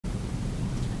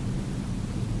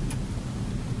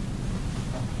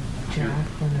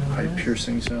High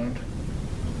piercing sound.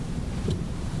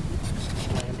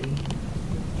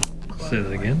 Say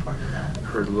that again.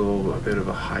 Heard a bit of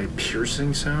a high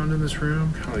piercing sound in this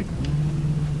room. Kind of like.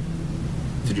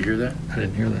 Did you hear that? I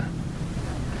didn't hear that.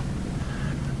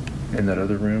 In that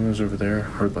other room was over there.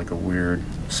 Heard like a weird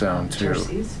sound too.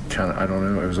 Kind of. I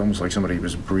don't know. It was almost like somebody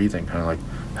was breathing. Kind of like.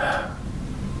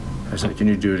 I was like, "Can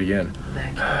you do it again?"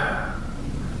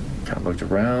 Kind of looked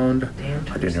around.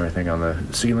 I didn't hear anything on the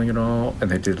ceiling at all, and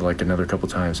they did like another couple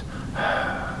times.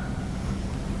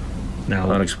 Now,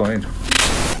 unexplained.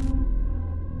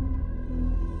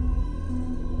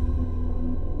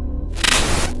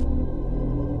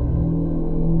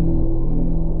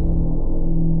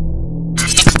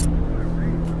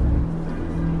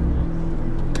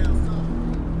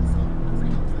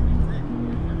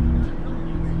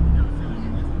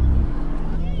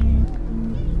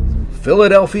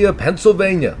 Philadelphia,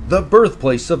 Pennsylvania, the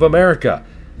birthplace of America,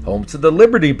 home to the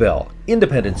Liberty Bell,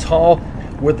 Independence Hall,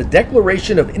 where the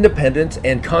Declaration of Independence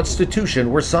and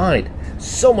Constitution were signed.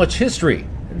 So much history,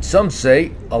 and some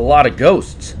say a lot of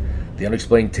ghosts. The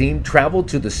Unexplained team traveled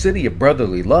to the city of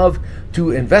brotherly love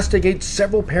to investigate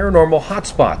several paranormal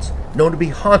hotspots known to be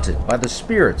haunted by the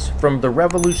spirits from the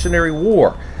Revolutionary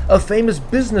War, of famous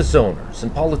business owners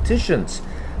and politicians,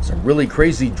 some really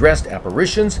crazy dressed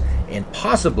apparitions, and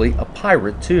possibly a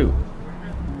pirate too.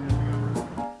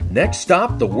 Next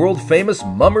stop, the world-famous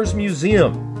Mummers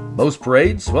Museum. Most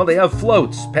parades, well, they have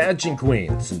floats, pageant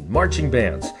queens, and marching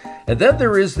bands. And then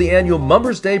there is the annual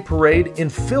Mummers Day Parade in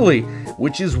Philly,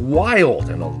 which is wild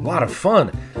and a lot of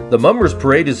fun. The Mummers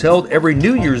Parade is held every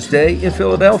New Year's Day in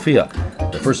Philadelphia.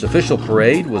 The first official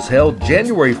parade was held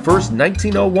January 1st,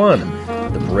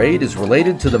 1901. The parade is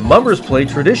related to the Mummers Play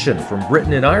tradition from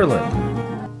Britain and Ireland.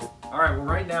 All right, well,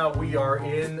 right now we are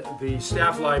in the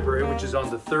staff library, which is on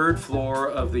the third floor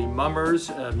of the Mummers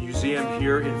Museum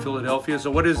here in Philadelphia.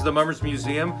 So what is the Mummers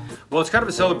Museum? Well, it's kind of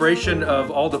a celebration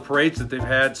of all the parades that they've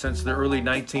had since the early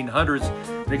 1900s.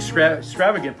 An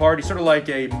extravagant party, sort of like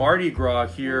a Mardi Gras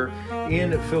here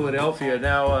in Philadelphia.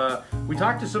 Now, we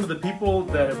talked to some of the people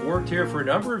that have worked here for a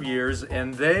number of years,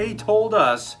 and they told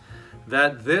us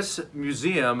that this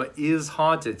museum is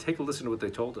haunted. Take a listen to what they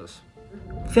told us.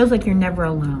 Feels like you're never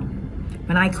alone.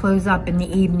 When I close up in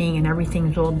the evening and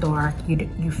everything's all dark,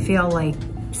 you feel like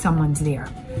someone's there,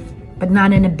 but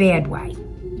not in a bad way.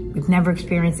 We've never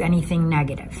experienced anything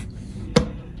negative.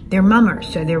 They're mummers,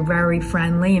 so they're very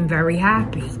friendly and very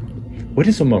happy. What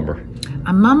is a mummer?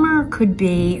 A mummer could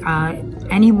be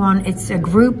anyone. It's a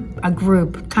group,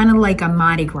 kind of like a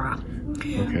Mardi Gras,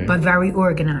 okay, but very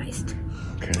organized.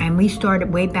 Okay. And we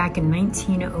started way back in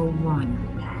 1901.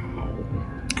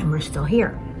 And we're still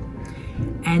here.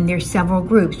 And there's several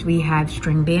groups. We have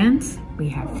string bands, we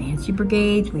have fancy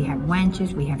brigades, we have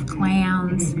wenches, we have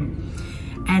clowns.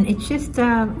 And it's just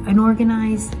an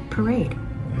organized parade.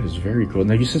 That is very cool.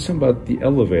 Now you said something about the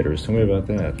elevators. Tell me about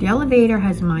that. The elevator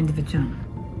has a mind of its own.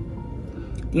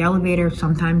 The elevator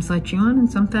sometimes lets you on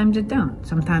and sometimes it don't.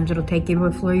 Sometimes it'll take you to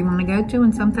a floor you want to go to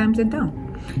and sometimes it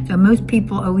don't. So most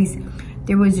people always,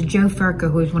 there was a Joe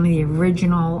Furco who was one of the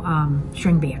original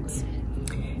string bands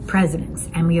presidents,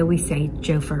 and we always say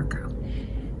Joe Furco.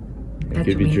 It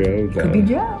could be Joe. Could be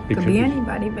Joe. Could be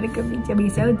anybody, but it could be Joe.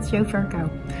 So it's Joe Furco.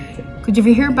 Because if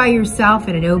you're here by yourself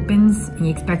and it opens and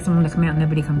you expect someone to come out and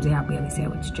nobody comes out, we always say,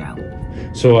 oh, it's Joe.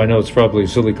 So I know it's probably a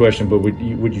silly question, but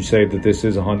would you say that this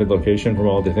is a haunted location from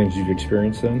all the things you've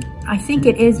experienced then? I think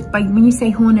it is, but when you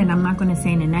say haunted, I'm not going to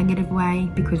say in a negative way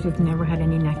because we've never had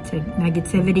any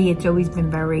negativity. It's always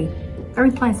been very,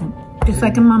 very pleasant. Just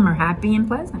like a mummer, happy and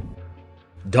pleasant.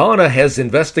 Donna has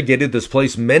investigated this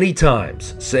place many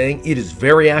times, saying it is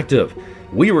very active.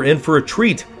 We were in for a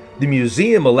treat. The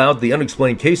museum allowed the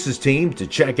Unexplained Cases team to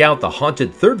check out the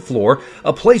haunted third floor,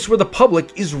 a place where the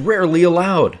public is rarely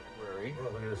allowed. Oh,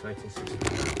 look at this,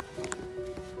 1960.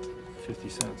 50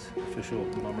 cents, official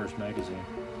Mummers magazine.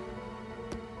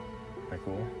 Very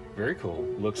cool. Very cool.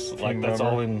 Looks King like that's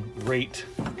Mummer. all in great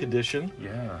condition.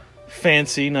 Yeah.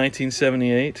 Fancy,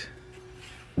 1978.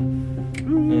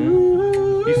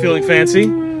 You feeling fancy? I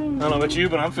don't know about you,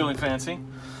 but I'm feeling fancy.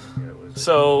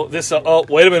 So this, oh,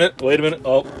 wait a minute.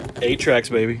 Oh, 8 tracks,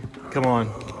 baby. Come on,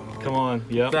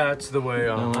 yep. That's the way,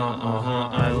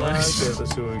 I like it.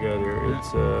 Let's see what we got here.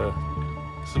 It's,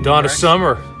 Some Donna tracks.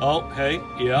 Summer. Oh, hey,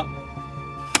 yep.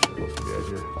 What else we got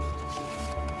here?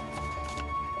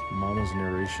 Mama's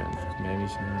narration,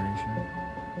 Mammy's narration.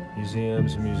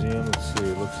 Museums, let's see,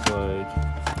 it looks like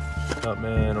Cut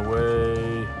Man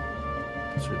Away.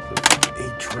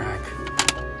 8-track.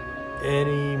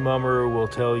 Any mummer will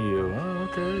tell you. Oh,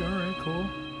 okay, all right, cool.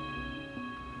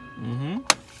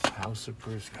 House of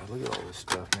Bruce. God, look at all this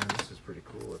stuff, man. This is pretty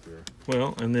cool up here.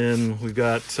 Well, and then we've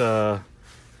got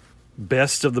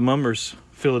Best of the Mummers,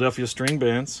 Philadelphia string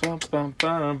bands.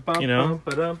 You know,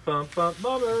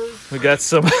 we got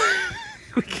some.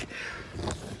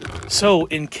 So,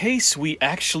 in case we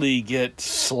actually get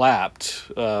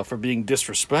slapped for being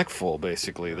disrespectful,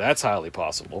 basically, that's highly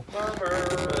possible.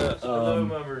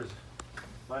 Mummers.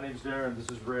 My name's Darren.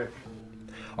 This is Rick.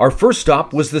 Our first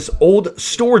stop was this old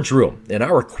storage room, and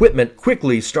our equipment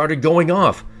quickly started going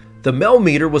off. The Mel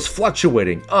meter was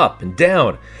fluctuating up and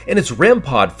down, and its REM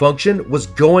pod function was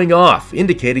going off,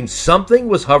 indicating something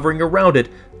was hovering around it.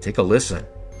 Take a listen.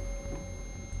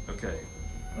 Okay,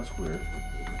 that's weird.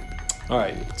 All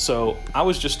right, so I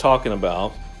was just talking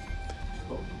about...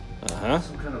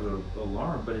 Some kind of an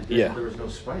alarm, but it didn't, there was no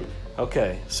spike.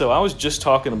 Okay, so I was just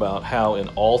talking about how in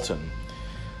Alton,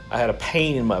 I had a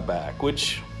pain in my back,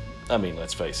 which, I mean,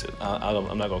 let's face it,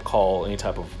 I'm not going to call any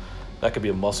type of... That could be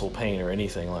a muscle pain or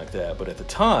anything like that, but at the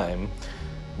time,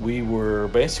 we were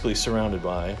basically surrounded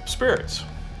by spirits.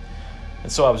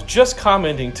 And so I was just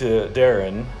commenting to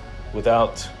Darren,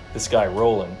 without this guy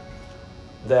rolling,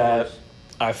 that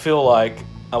I feel like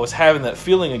I was having that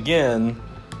feeling again,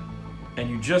 and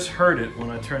you just heard it when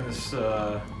I turned this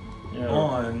on.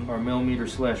 Our millimeter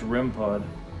 / REM pod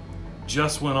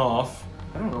Just went off.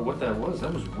 I don't know what that was.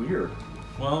 That was weird.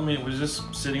 Well, I mean, it was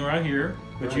just sitting right here,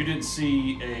 but Right. you didn't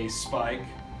see a spike.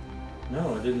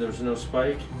 No, it didn't. There was no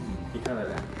spike. You kind of,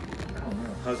 I don't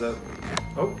know. How's that?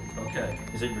 Oh, Okay.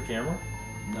 is it your camera?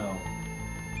 No.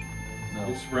 No.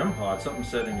 It's REM pod. Something's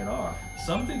setting it off.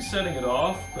 Something's setting it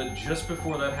off, but just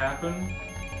before that happened,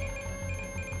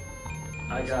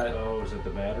 I got... Oh, is it the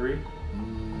battery?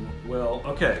 Well,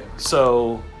 okay,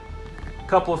 so a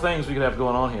couple of things we could have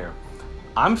going on here.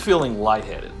 I'm feeling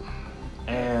lightheaded,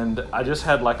 and I just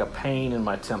had like a pain in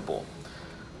my temple.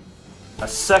 A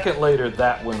second later,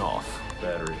 that went off.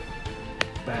 Battery.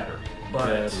 But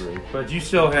Battery. But you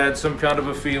still had some kind of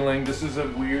a feeling. This is a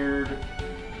weird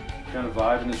kind of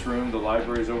vibe in this room. The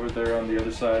library's over there on the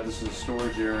other side. This is a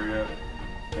storage area,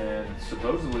 and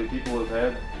supposedly people have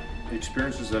had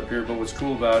experiences up here. But what's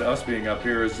cool about us being up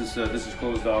here is this is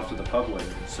closed off to the public.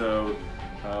 So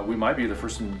we might be the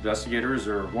first investigators,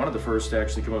 or one of the first, to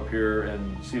actually come up here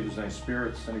and see if there's any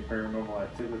spirits, any paranormal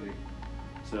activity.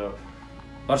 So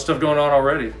a lot of stuff going on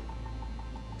already.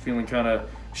 Feeling kind of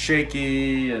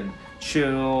shaky and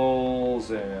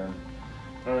chills, and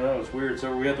I don't know, it's weird.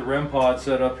 So we got the REM pod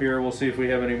set up here. We'll see if we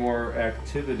have any more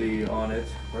activity on it.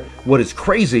 Right? What is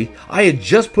crazy, I had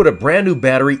just put a brand new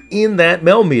battery in that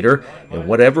Mel meter, and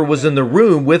whatever was in the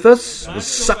room with us was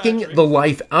sucking the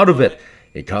life out of it.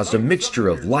 It caused a mixture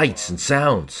of lights and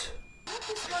sounds.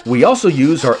 We also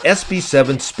use our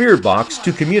SB7 spirit box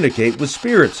to communicate with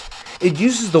spirits. It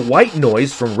uses the white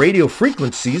noise from radio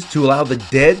frequencies to allow the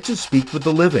dead to speak with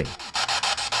the living.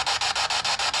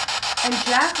 And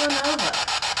Jack went over.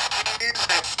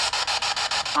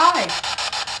 Hi.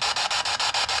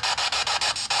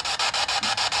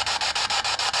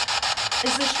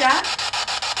 Is this Jack?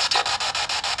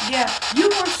 Yeah. You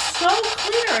were so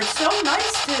clear. It's so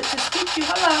nice to speak to you.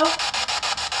 Hello.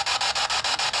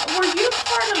 Were you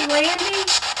part of Landy?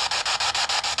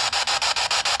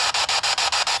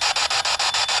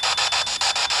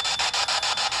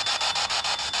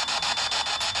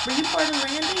 Were you part of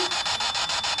Randy?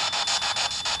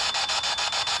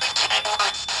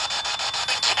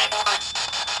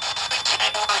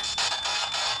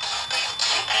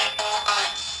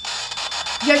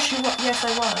 Yes, you were. Yes, I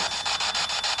was.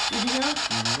 Did you know?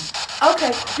 Mm-hmm.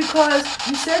 Okay, because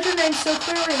you said your name so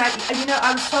clearly, and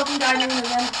I was talking to Irene, and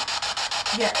then,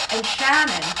 yeah, and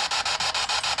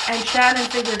Shannon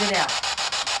figured it out.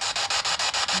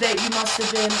 That you must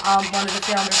have been one of the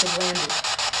founders of Landy.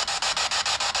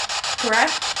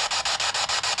 Correct?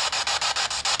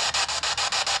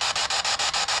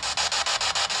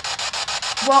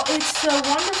 Well, it's so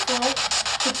wonderful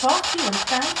to talk to you, and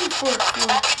thank you for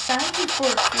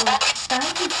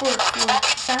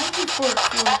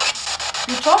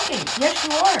you're talking. Yes,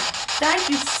 you are. Thank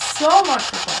you so much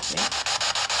for talking,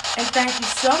 and thank you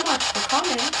so much for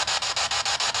coming.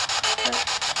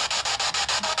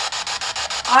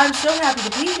 I'm so happy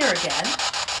to be here again.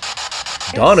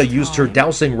 Donna used her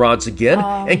dowsing rods again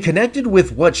and connected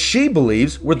with what she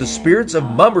believes were the spirits of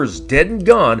mummers dead and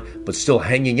gone, but still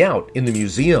hanging out in the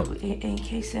museum. In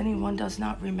case anyone does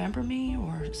not remember me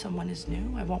or someone is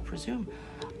new, I won't presume.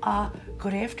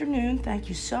 Good afternoon. Thank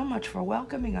you so much for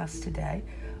welcoming us today.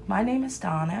 My name is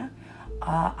Donna.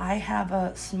 I have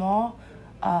a small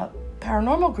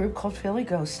paranormal group called Philly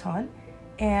Ghost Hunt,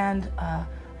 and I'd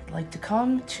like to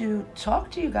come to talk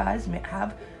to you guys,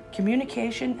 have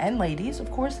communication, and ladies,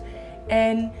 of course,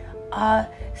 and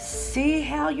see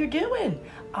how you're doing.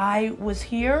 I was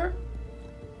here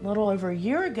a little over a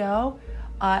year ago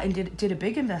and did a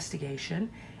big investigation,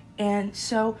 and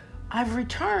so I've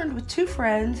returned with two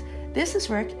friends. This is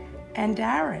Rick and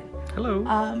Darren. Hello.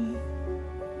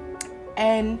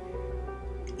 And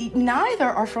neither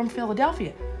are from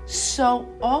Philadelphia, so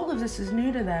all of this is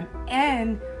new to them,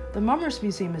 and the Mummers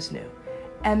Museum is new,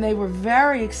 and they were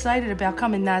very excited about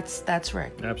coming. That's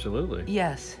Rick. Absolutely.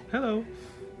 Yes. Hello.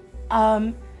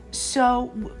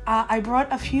 So I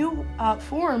brought a few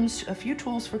forms, a few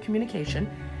tools for communication,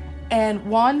 and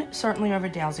one certainly are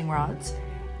dowsing rods.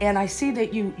 And I see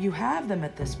that you have them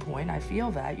at this point. I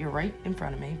feel that you're right in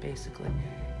front of me, basically.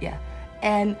 Yeah.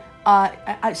 And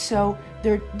so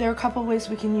there are a couple of ways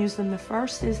we can use them. The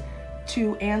first is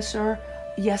to answer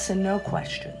yes and no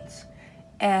questions.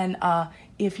 And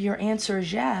if your answer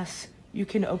is yes, you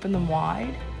can open them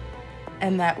wide,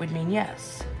 and that would mean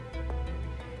yes.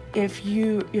 If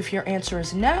your answer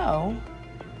is no,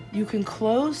 you can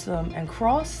close them and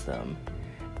cross them,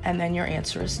 and then your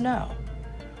answer is no.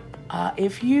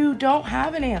 If you don't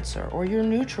have an answer, or you're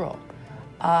neutral,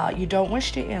 you don't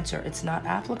wish to answer, it's not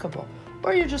applicable,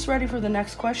 or you're just ready for the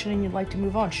next question and you'd like to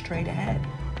move on straight ahead,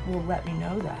 well, let me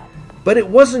know that. But it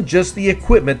wasn't just the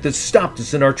equipment that stopped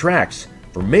us in our tracks.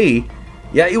 For me,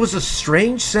 yeah, it was a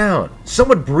strange sound.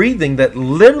 Someone breathing that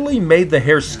literally made the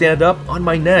hair stand up on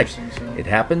my neck. It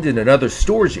happened in another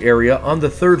storage area on the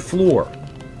 3rd floor.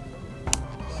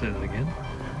 Say that again.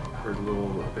 Heard a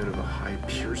little bit of a high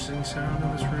piercing sound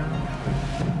in this room.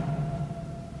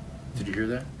 Did you hear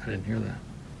that? I didn't hear that.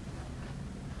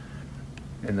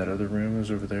 In that other room was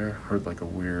over there. Heard like a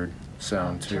weird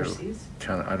sound too.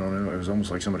 Kind of, I don't know. It was almost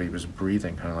like somebody was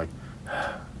breathing, kind of like.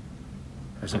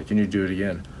 I said, "Can you do it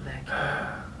again?"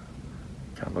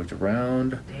 Kind of looked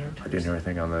around. I didn't hear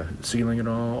anything on the ceiling at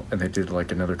all, and they did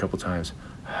like another couple times.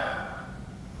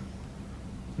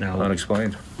 Now,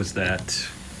 unexplained. Was that?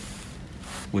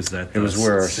 It was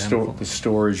where our the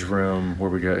storage room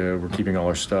where we're keeping all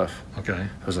our stuff. Okay.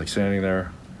 I was like standing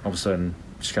there, all of a sudden,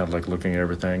 just kind of like looking at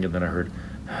everything, and then I heard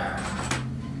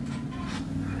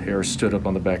hair stood up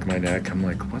on the back of my neck. I'm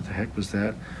like, what the heck was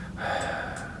that?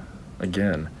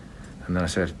 Again. And then I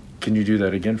said, "Can you do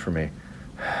that again for me?"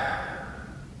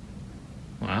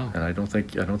 Wow. And I don't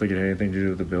think it had anything to do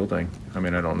with the building. I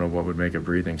mean, I don't know what would make a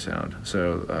breathing sound.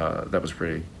 So that was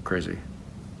pretty crazy.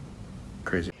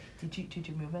 Crazy. Did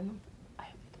you move in them? I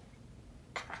hope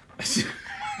you did.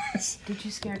 Did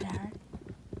you scare Darren?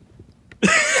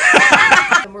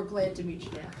 And we're glad to meet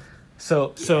you now.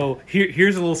 So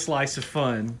here's a little slice of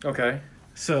fun. Okay.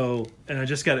 So, and I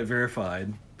just got it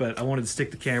verified, but I wanted to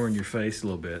stick the camera in your face a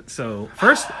little bit. So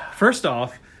first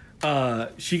off,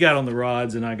 she got on the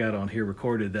rods and I got on here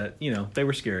recorded that, they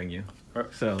were scaring you.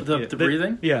 So the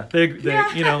breathing? Yeah, they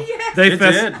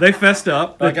fessed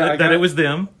up that it was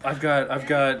them. I've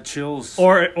got chills.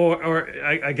 Or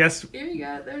I guess. Here you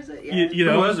go. There's a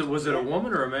Who was it? Was it a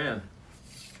woman or a man?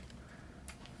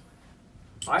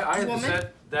 I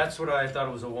said that's what I thought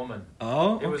it was, a woman.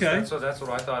 Oh, okay. So that's what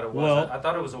I thought it was. Well, I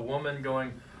thought it was a woman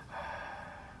going.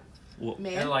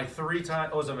 Man? And like 3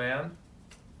 times. Oh, it was a man.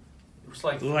 It was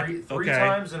like three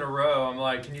times in a row. I'm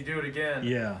like, "Can you do it again?"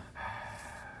 Yeah.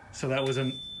 So that was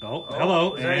an. Oh,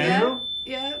 hello. Is that you?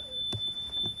 Yeah.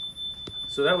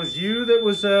 So that was you that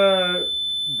was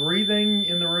breathing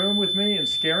in the room with me and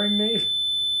scaring me?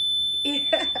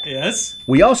 Yeah. Yes.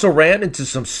 We also ran into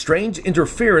some strange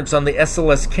interference on the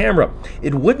SLS camera.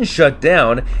 It wouldn't shut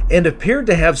down and appeared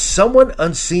to have someone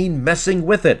unseen messing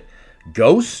with it.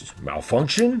 Ghost?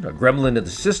 Malfunction? A gremlin in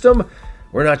the system?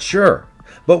 We're not sure.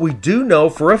 But we do know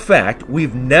for a fact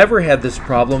we've never had this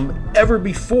problem ever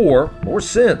before or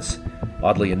since.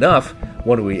 Oddly enough,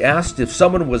 when we asked if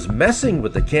someone was messing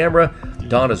with the camera,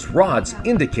 Donna's rods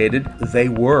indicated they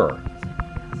were.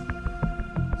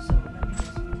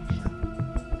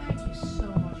 Thank you so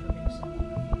much for being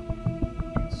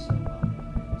so kind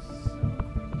and so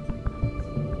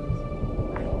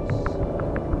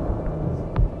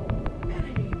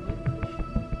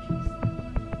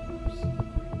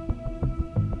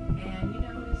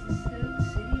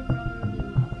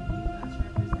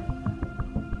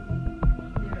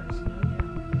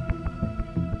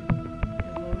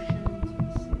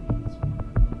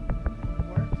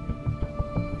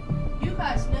You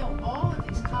guys know all of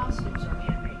these costumes are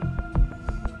handmade.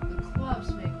 The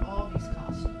clubs make all these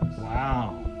costumes.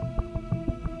 Wow.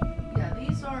 Yeah,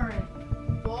 these aren't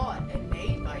bought and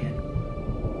made by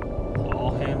anyone.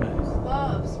 All handmade.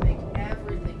 Clubs make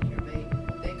everything here.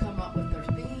 They come up with their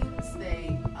themes.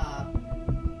 They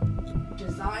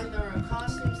design their own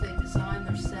costumes. They design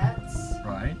their sets.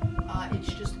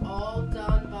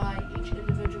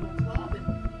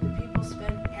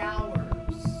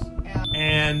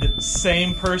 And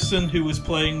same person who was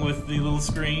playing with the little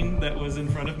screen that was in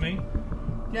front of me?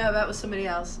 No, that was somebody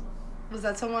else. Was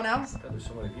that someone else? There's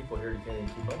so many people here, you can't even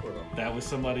keep up with them. That was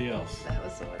somebody else. That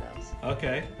was someone else.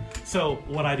 Okay. So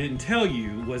what I didn't tell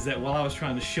you was that while I was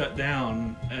trying to shut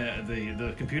down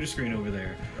the computer screen over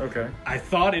there, Okay. I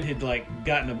thought it had like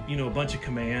gotten a bunch of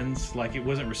commands, like it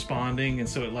wasn't responding, and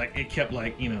so it kept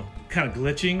like kind of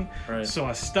glitching. Right. So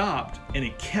I stopped, and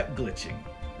it kept glitching.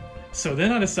 So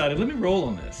then I decided, let me roll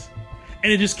on this,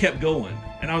 and it just kept going.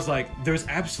 And I was like, there's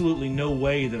absolutely no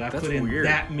way that I That's put in weird.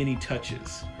 that many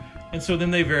touches. And so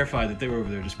then they verified that they were over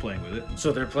there just playing with it.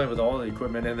 So they're playing with all the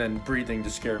equipment and then breathing to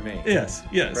scare me. Yes,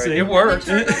 yes. Right. See? It worked.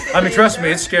 I mean, trust me,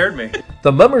 it scared me.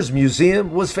 The Mummers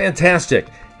Museum was fantastic,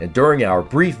 and during our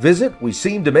brief visit, we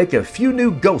seemed to make a few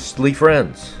new ghostly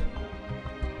friends.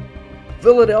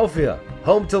 Philadelphia,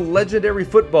 home to legendary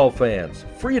football fans,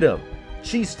 freedom,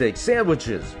 cheesesteak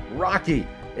sandwiches, Rocky,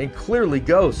 and clearly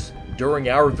ghosts. During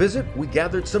our visit, we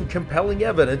gathered some compelling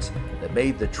evidence that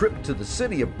made the trip to the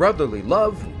city of brotherly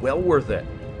love well worth it.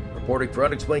 Reporting for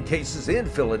Unexplained Cases in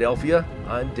Philadelphia,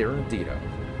 I'm Darren Dito.